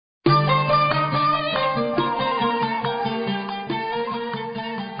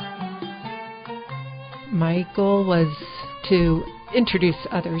my goal was to introduce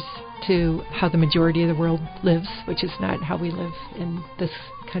others to how the majority of the world lives, which is not how we live in this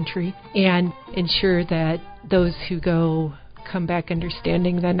country, and ensure that those who go come back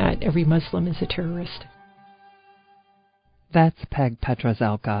understanding that not every Muslim is a terrorist. That's Peg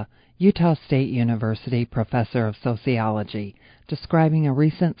Petrozelka, Utah State University professor of sociology, describing a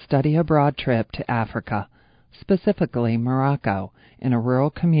recent study abroad trip to Africa, specifically Morocco, in a rural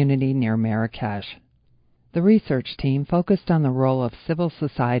community near Marrakesh. The research team focused on the role of civil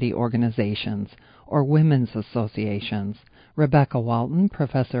society organizations, or women's associations. Rebecca Walton,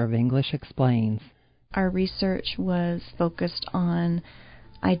 professor of English, explains. Our research was focused on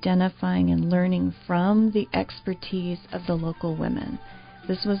identifying and learning from the expertise of the local women.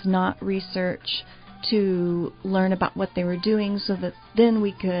 This was not research to learn about what they were doing so that then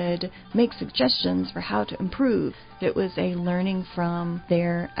we could make suggestions for how to improve. It was a learning from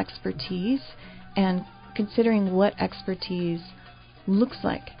their expertise and considering what expertise looks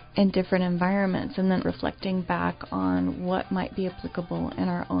like in different environments and then reflecting back on what might be applicable in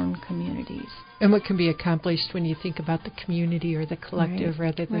our own communities. And what can be accomplished when you think about the community or the collective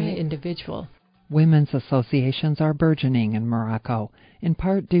rather than the individual. Women's associations are burgeoning in Morocco, in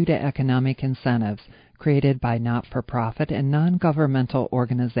part due to economic incentives created by not-for-profit and non-governmental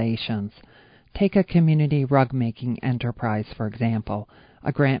organizations. Take a community rug-making enterprise, for example.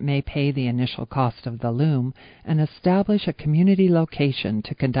 A grant may pay the initial cost of the loom and establish a community location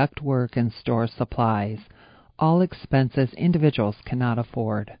to conduct work and store supplies, all expenses individuals cannot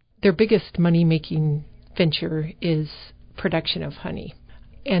afford. Their biggest money-making venture is production of honey.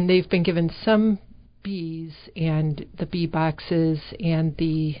 And they've been given some bees and the bee boxes and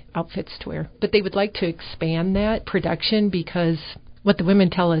the outfits to wear. But they would like to expand that production because what the women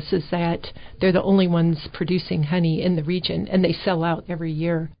tell us is that they're the only ones producing honey in the region, and they sell out every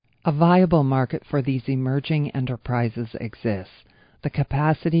year. A viable market for these emerging enterprises exists. The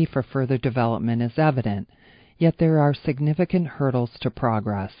capacity for further development is evident, yet there are significant hurdles to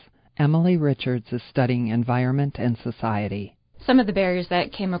progress. Emily Richards is studying environment and society. Some of the barriers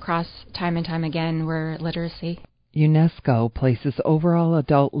that came across time and time again were literacy. UNESCO places overall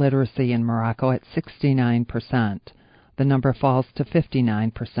adult literacy in Morocco at 69%. The number falls to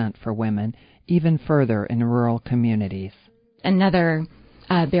 59% for women, even further in rural communities. Another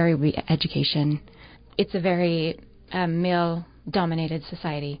barrier would be education. It's a very male-dominated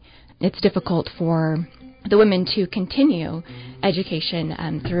society. It's difficult for the women to continue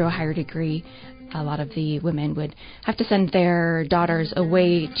education through a higher degree. A lot of the women would have to send their daughters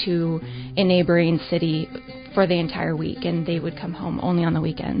away to a neighboring city for the entire week, and they would come home only on the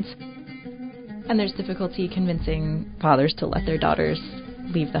weekends. And there's difficulty convincing fathers to let their daughters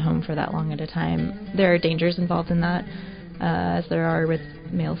leave the home for that long at a time. There are dangers involved in that, as there are with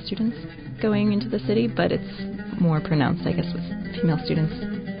male students going into the city, but it's more pronounced, I guess, with female students.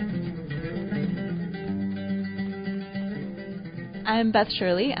 I'm Beth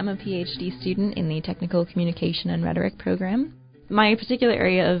Shirley. I'm a PhD student in the Technical Communication and Rhetoric program. My particular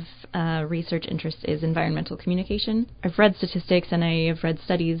area of research interest is environmental communication. I've read statistics and I have read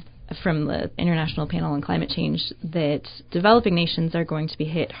studies from the International Panel on Climate Change that developing nations are going to be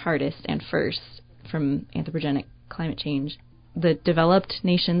hit hardest and first from anthropogenic climate change. The developed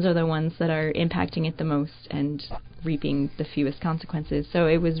nations are the ones that are impacting it the most and reaping the fewest consequences. So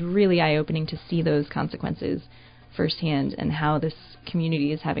it was really eye-opening to see those consequences firsthand and how this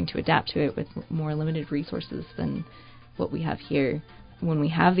community is having to adapt to it with more limited resources than what we have here. When we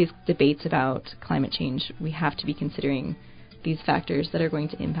have these debates about climate change, we have to be considering these factors that are going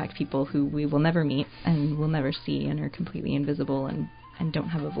to impact people who we will never meet and will never see and are completely invisible and don't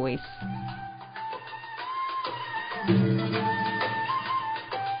have a voice.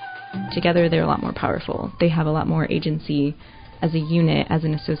 Together, they're a lot more powerful. They have a lot more agency as a unit, as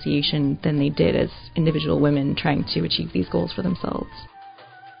an association, than they did as individual women trying to achieve these goals for themselves.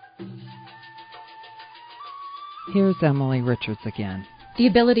 Here's Emily Richards again. The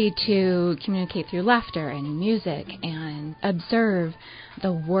ability to communicate through laughter and music and observe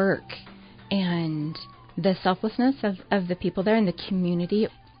the work and the selflessness of the people there in the community.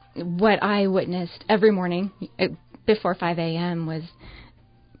 What I witnessed every morning before 5 a.m. was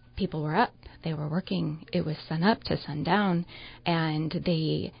people were up, they were working. It was sun up to sundown, and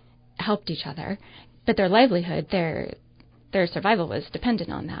they helped each other. But their livelihood, their survival was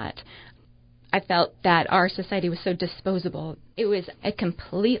dependent on that. I felt that our society was so disposable. It was a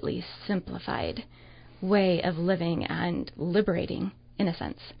completely simplified way of living and liberating, in a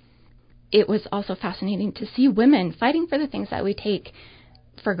sense. It was also fascinating to see women fighting for the things that we take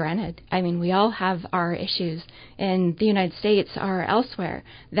for granted. I mean, we all have our issues in the United States or elsewhere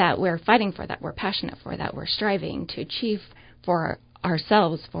that we're fighting for, that we're passionate for, that we're striving to achieve for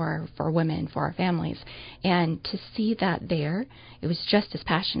ourselves, for women, for our families. And to see that there, it was just as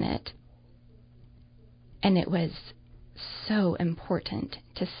passionate. And it was so important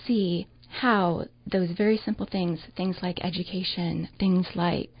to see how those very simple things like education, things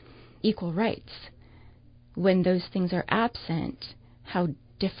like equal rights, when those things are absent, how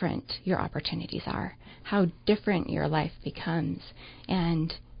different your opportunities are, how different your life becomes,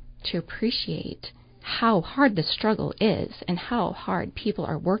 and to appreciate how hard the struggle is and how hard people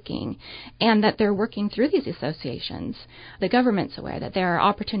are working, and that they're working through these associations. The government's aware that there are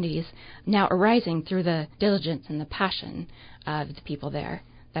opportunities now arising through the diligence and the passion of the people there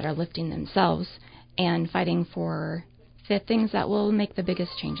that are lifting themselves and fighting for the things that will make the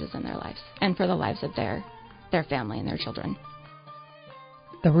biggest changes in their lives and for the lives of their family and their children.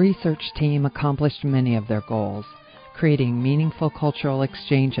 The research team accomplished many of their goals, creating meaningful cultural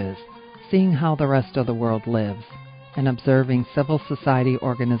exchanges, seeing how the rest of the world lives, and observing civil society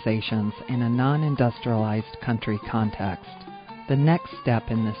organizations in a non-industrialized country context. The next step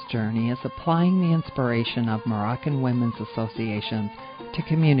in this journey is applying the inspiration of Moroccan women's associations to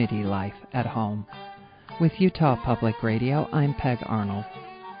community life at home. With Utah Public Radio, I'm Peg Arnold.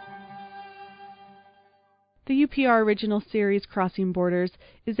 The UPR original series Crossing Borders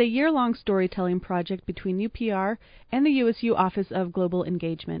is a year-long storytelling project between UPR and the USU Office of Global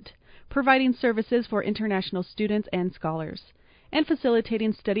Engagement, providing services for international students and scholars, and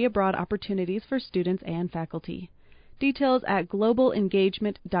facilitating study abroad opportunities for students and faculty. Details at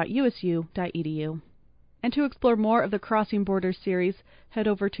globalengagement.usu.edu. And to explore more of the Crossing Borders series, head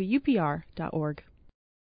over to upr.org.